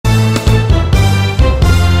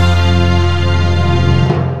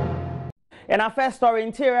In our first story,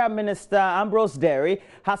 Interior Minister Ambrose Derry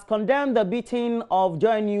has condemned the beating of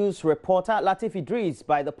JoyNews reporter Latif Idris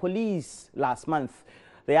by the police last month.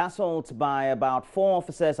 The assault by about 4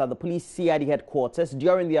 officers at the police CID headquarters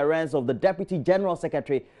during the arrest of the Deputy General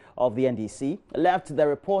Secretary of the NDC left the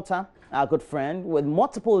reporter, our good friend, with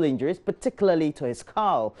multiple injuries, particularly to his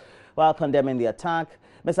skull. While condemning the attack,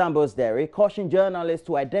 Ms. Ambrose Derry cautioned journalists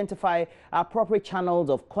to identify appropriate channels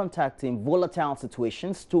of contact in volatile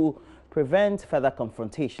situations to prevent further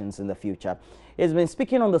confrontations in the future. He's been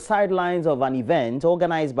speaking on the sidelines of an event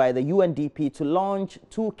organized by the UNDP to launch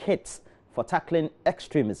 2 kits for tackling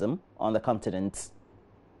extremism on the continent.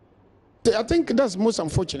 I think that's most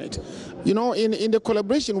unfortunate. You know, in the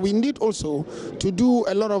collaboration, we need also to do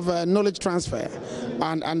a lot of knowledge transfer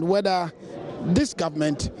and whether this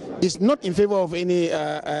government is not in favor of any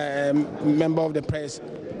member of the press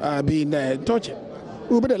being tortured.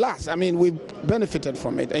 We'll be the last. I mean, we've benefited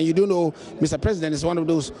from it. And you do know Mr. President is one of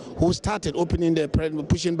those who started opening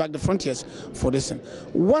pushing back the frontiers for this.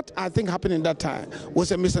 What I think happened in that time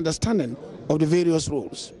was a misunderstanding of the various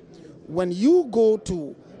roles. When you go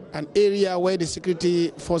to an area where the security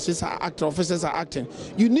forces are acting, officers are acting,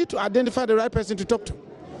 you need to identify the right person to talk to.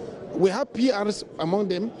 We have PRs among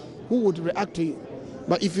them who would react to you.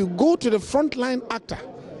 But if you go to the frontline actor,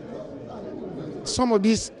 some of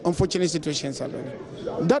these unfortunate situations are there.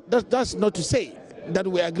 That's not to say that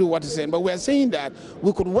we agree with what he's saying, but we are saying that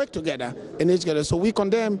we could work together and each together. So we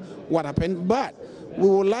condemn what happened, but we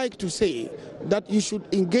would like to say that you should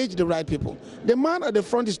engage the right people. The man at the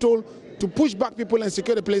front is told to push back people and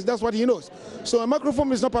secure the place. That's what he knows. So a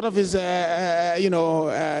microphone is not part of his,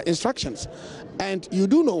 instructions. And you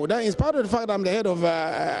do know that in spite of the fact that I'm the head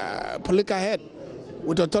of political head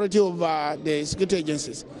with authority over the security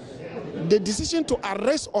agencies, the decision to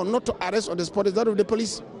arrest or not to arrest on the spot is that of the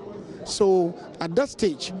police. So at that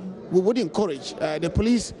stage, we would encourage, the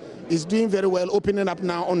police is doing very well, opening up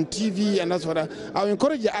now on TV and that's what I'll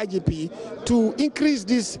encourage the IGP to increase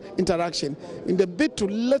this interaction in the bid to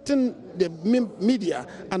letting the media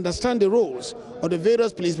understand the roles of the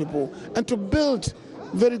various police people and to build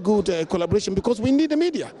very good collaboration, because we need the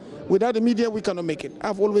media. Without the media, we cannot make it.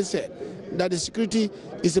 I've always said that the security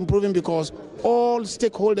is improving because all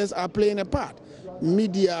stakeholders are playing a part.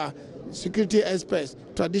 Media, security experts,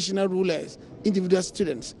 traditional rulers, individual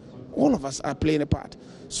students, all of us are playing a part.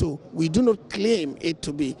 So we do not claim it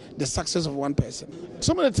to be the success of one person.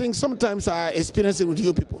 Some of the things sometimes I experience it with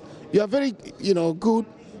you people. You are very, good,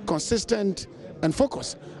 consistent, and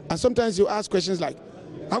focused. And sometimes you ask questions like,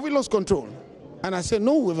 have we lost control? And I say,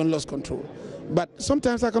 no, we haven't lost control. But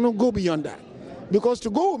sometimes I cannot go beyond that. Because to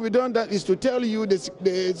go beyond that is to tell you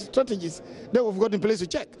the strategies that we've got in place to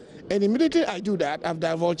check. And immediately I do that, I've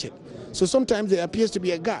divulged it. So sometimes there appears to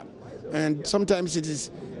be a gap. And sometimes it is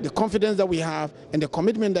the confidence that we have and the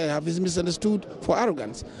commitment that I have is misunderstood for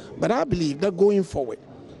arrogance. But I believe that going forward,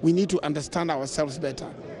 we need to understand ourselves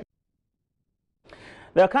better.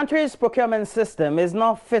 The country's procurement system is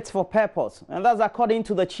not fit for purpose, and that's according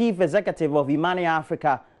to the chief executive of Imani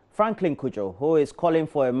Africa, Franklin Cudjoe, who is calling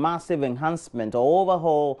for a massive enhancement or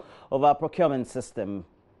overhaul of our procurement system.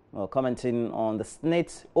 Well, commenting on the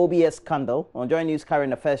SSNIT OBS scandal on JoyNews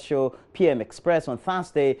Current Affairs show PM Express on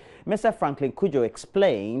Thursday, Mr. Franklin Cudjoe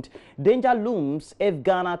explained danger looms if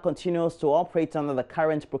Ghana continues to operate under the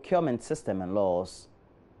current procurement system and laws.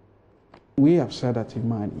 We have said at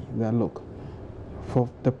Imani that, look, for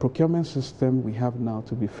the procurement system we have now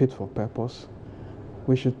to be fit for purpose,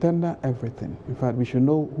 we should tender everything. In fact, we should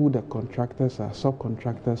know who the contractors are,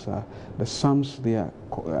 subcontractors are, the sums they are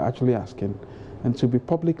actually asking, and to be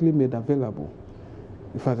publicly made available.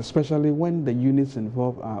 In fact, especially when the units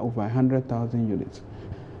involved are over 100,000 units.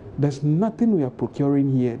 There's nothing we are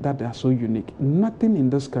procuring here that are so unique. Nothing in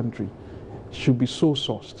this country should be so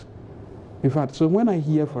sourced. In fact, so when I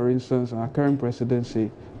hear, for instance, our current president say,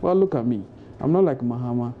 well, look at me, I'm not like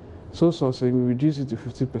Mahama, so sourcing, we reduce it to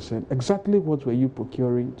 50%. Exactly what were you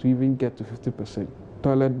procuring to even get to 50%?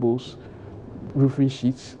 Toilet bowls, roofing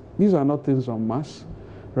sheets. These are not things en masse,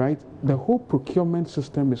 right? The whole procurement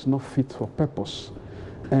system is not fit for purpose.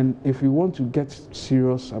 And if you want to get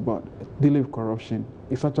serious about dealing with corruption,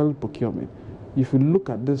 it's actually procurement. If you look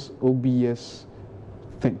at this OBS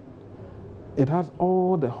thing, it has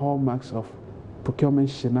all the hallmarks of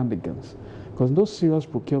procurement shenanigans. Because no serious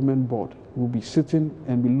procurement board will be sitting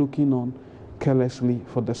and be looking on carelessly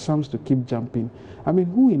for the sums to keep jumping. I mean,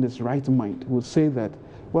 who in his right mind would say that,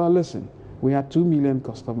 well, listen, we had 2 million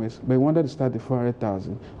customers, but we wanted to start at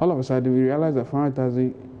 400,000. All of a sudden, we realized that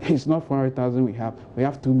 400,000 is not 400,000 we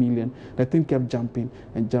have 2 million. The thing kept jumping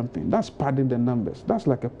and jumping. That's padding the numbers. That's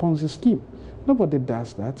like a Ponzi scheme. Nobody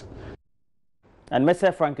does that. And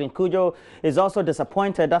Mr. Franklin Cudjoe is also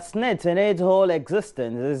disappointed that SSNIT in its whole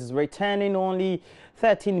existence is returning only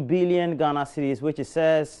 13 billion Ghana cedis, which it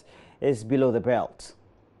says is below the belt.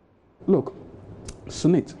 Look,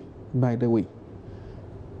 SSNIT, by the way,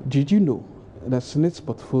 did you know that SSNIT's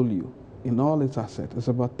portfolio in all its assets is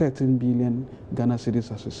about 13 billion Ghana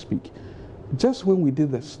cedis as we speak? Just when we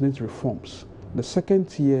did the SSNIT reforms, the second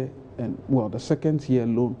tier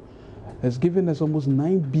loan has given us almost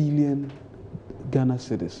 9 billion Ghana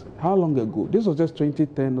cedis. How long ago? This was just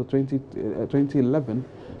 2010 or 2011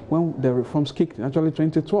 when the reforms kicked in, actually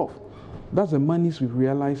 2012. That's the monies we've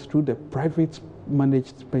realized through the private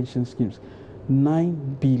managed pension schemes.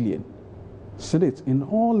 9 billion. SSNIT in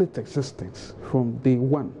all its existence from day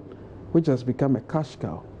one, which has become a cash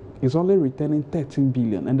cow, is only returning 13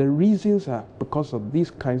 billion. And the reasons are because of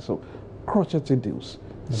these kinds of crotchety deals,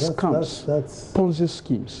 scams, Ponzi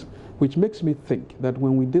schemes, which makes me think that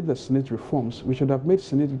when we did the SSNIT reforms, we should have made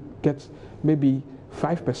SSNIT get maybe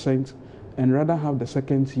 5% and rather have the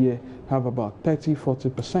second tier have about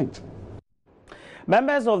 30–40%.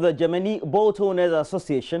 Members of the Germany Boat Owners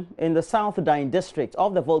Association in the South Dine district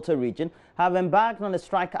of the Volta region have embarked on a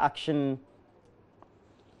strike action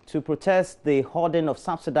to protest the hoarding of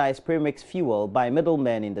subsidized premix fuel by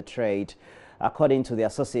middlemen in the trade. According to the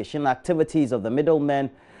association, activities of the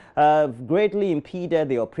middlemen have greatly impeded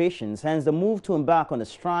the operations, hence the move to embark on a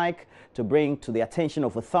strike to bring to the attention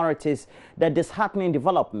of authorities the disheartening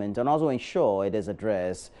development and also ensure it is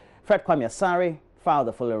addressed. Fred Kwame Asari filed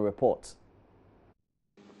the following report.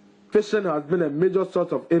 Fishing has been a major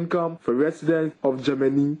source of income for residents of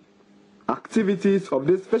Germany. Activities of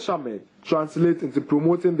these fishermen translate into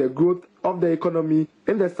promoting the growth of the economy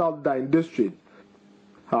in the South Dine district.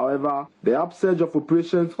 However, the upsurge of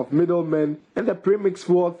operations of middlemen in the premix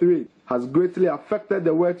fuel trade has greatly affected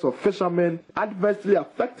the works of fishermen, adversely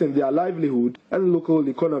affecting their livelihood and local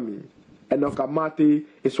economy. Enoch Amate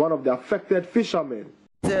is one of the affected fishermen.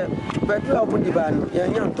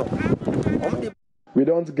 We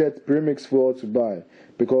don't get premix fuel to buy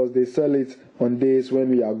because they sell it on days when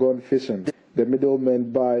we are gone fishing. The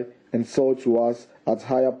middlemen buy and sell to us at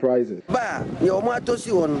higher prices.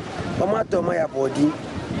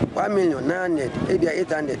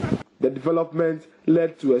 The development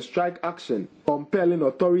led to a strike action, compelling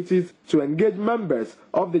authorities to engage members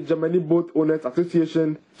of the Germany Boat Owners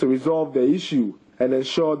Association to resolve the issue and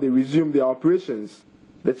ensure they resume their operations.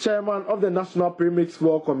 The chairman of the National Premix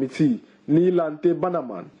Fuel Committee, Niilante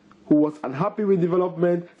Bannerman, who was unhappy with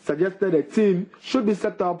development, suggested a team should be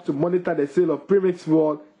set up to monitor the sale of premix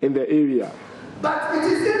fuel in the area. But it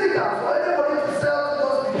is illegal for anybody to sell to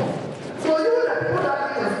those people. So you, the people that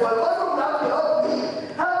need the fuel, also have to help me,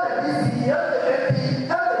 help the DC, help the MP,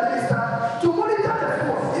 help the minister to monitor the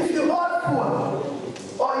fuel. If you hold fuel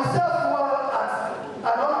or you sell fuel at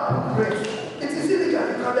an unapproved rate, it is illegal.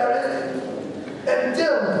 You can be arrested and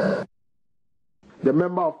jailed. The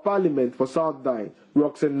Member of Parliament for South Dine,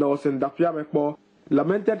 Roxanne Nelson Dafiamekpo,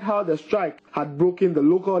 lamented how the strike had broken the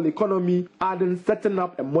local economy, adding setting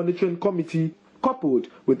up a monitoring committee coupled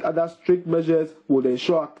with other strict measures would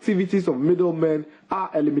ensure activities of middlemen are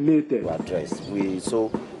eliminated.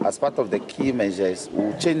 So as part of the key measures,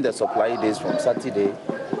 we'll change the supply days from Saturday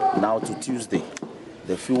now to Tuesday.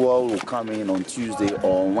 The fuel will come in on Tuesday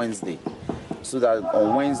or on Wednesday, so that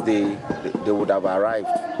on Wednesday they would have arrived,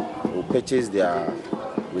 will purchase their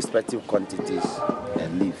respective quantities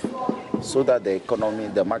and leave, so that the economy,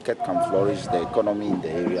 the market can flourish, the economy in the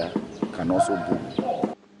area can also boom.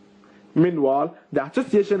 Meanwhile, the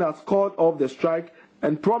association has called off the strike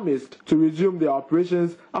and promised to resume their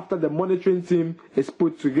operations after the monitoring team is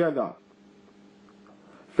put together.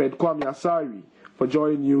 Fred Kwame Asari for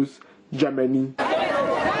JoyNews, Germany.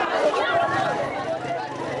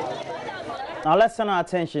 Now let's turn our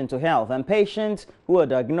attention to health. And patients who are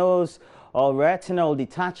diagnosed of retinal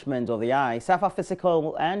detachment of the eye suffer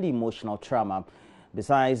physical and emotional trauma.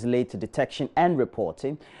 Besides late detection and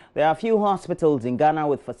reporting, there are few hospitals in Ghana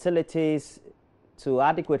with facilities to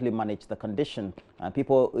adequately manage the condition. And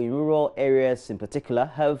people in rural areas in particular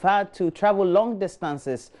have had to travel long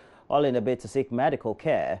distances, all in a bid to seek medical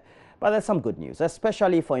care. But there's some good news,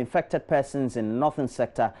 especially for infected persons in the northern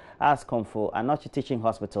sector, as Komfo Anochi Teaching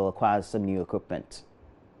Hospital acquires some new equipment.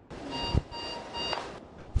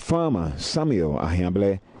 Farmer Samuel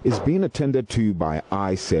Ahiable is being attended to by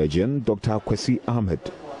eye surgeon Dr. Kwesi Ahmed.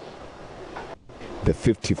 The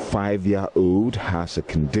 55-year-old has a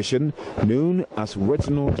condition known as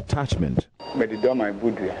retinal detachment.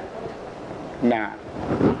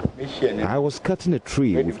 I was cutting a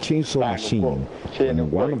tree with chainsaw machine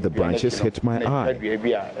and one of the branches hit my eye.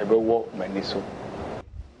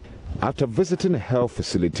 After visiting a health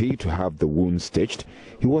facility to have the wound stitched,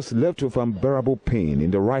 he was left with unbearable pain in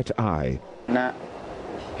the right eye. I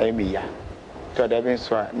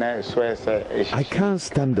can't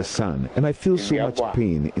stand the sun and I feel so much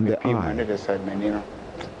pain in the eye.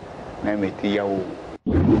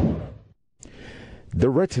 The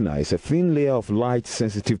retina is a thin layer of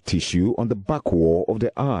light-sensitive tissue on the back wall of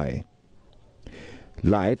the eye.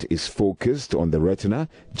 Light is focused on the retina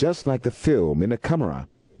just like the film in a camera.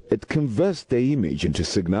 It converts the image into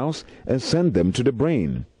signals and sends them to the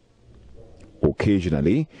brain.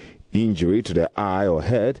 Occasionally, injury to the eye or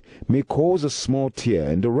head may cause a small tear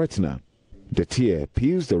in the retina. The tear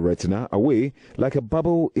peels the retina away like a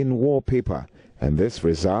bubble in wallpaper, and this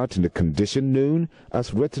results in a condition known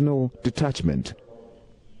as retinal detachment.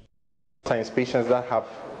 Sometimes patients that have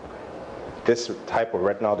this type of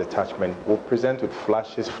retinal detachment will present with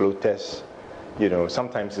flashes, floaters.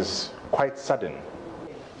 Sometimes it's quite sudden.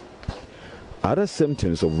 Other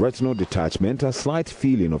symptoms of retinal detachment are slight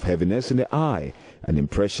feeling of heaviness in the eye, an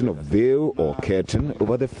impression of veil or curtain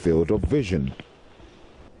over the field of vision.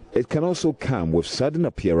 It can also come with sudden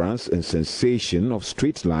appearance and sensation of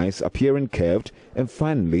straight lines appearing curved, and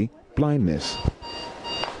finally blindness.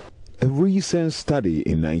 A recent study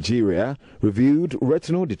in Nigeria revealed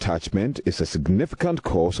retinal detachment is a significant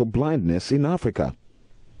cause of blindness in Africa.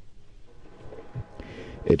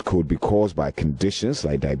 It could be caused by conditions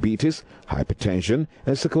like diabetes, hypertension,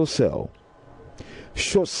 and sickle cell.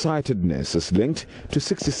 Short-sightedness is linked to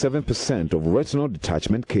 67% of retinal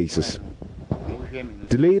detachment cases.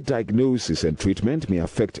 Delayed diagnosis and treatment may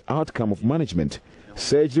affect outcome of management.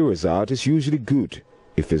 Surgery result is usually good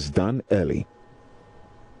if it's done early.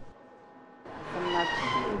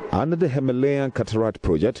 Under the Himalayan Cataract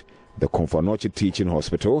Project, the Komfanoche Teaching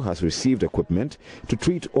Hospital has received equipment to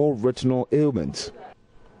treat all retinal ailments.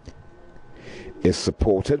 It's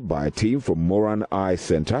supported by a team from Moran Eye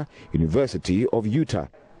Center, University of Utah.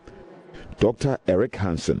 Dr. Eric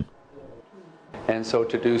Hansen. And so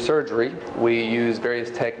to do surgery, we use various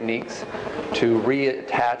techniques to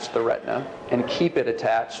reattach the retina and keep it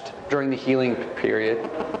attached during the healing period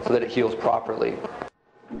so that it heals properly.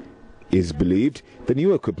 It's believed the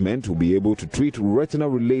new equipment will be able to treat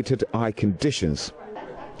retina-related eye conditions.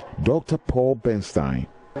 Dr. Paul Bernstein.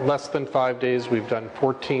 Less than 5 days, we've done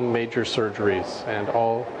 14 major surgeries, and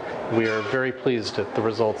we are very pleased at the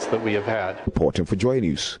results that we have had. Reporting for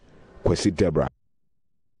JoyNews, Kwesi Debra.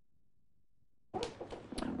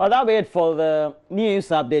 Well, that'll be it for the news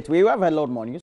update. We have a lot more news.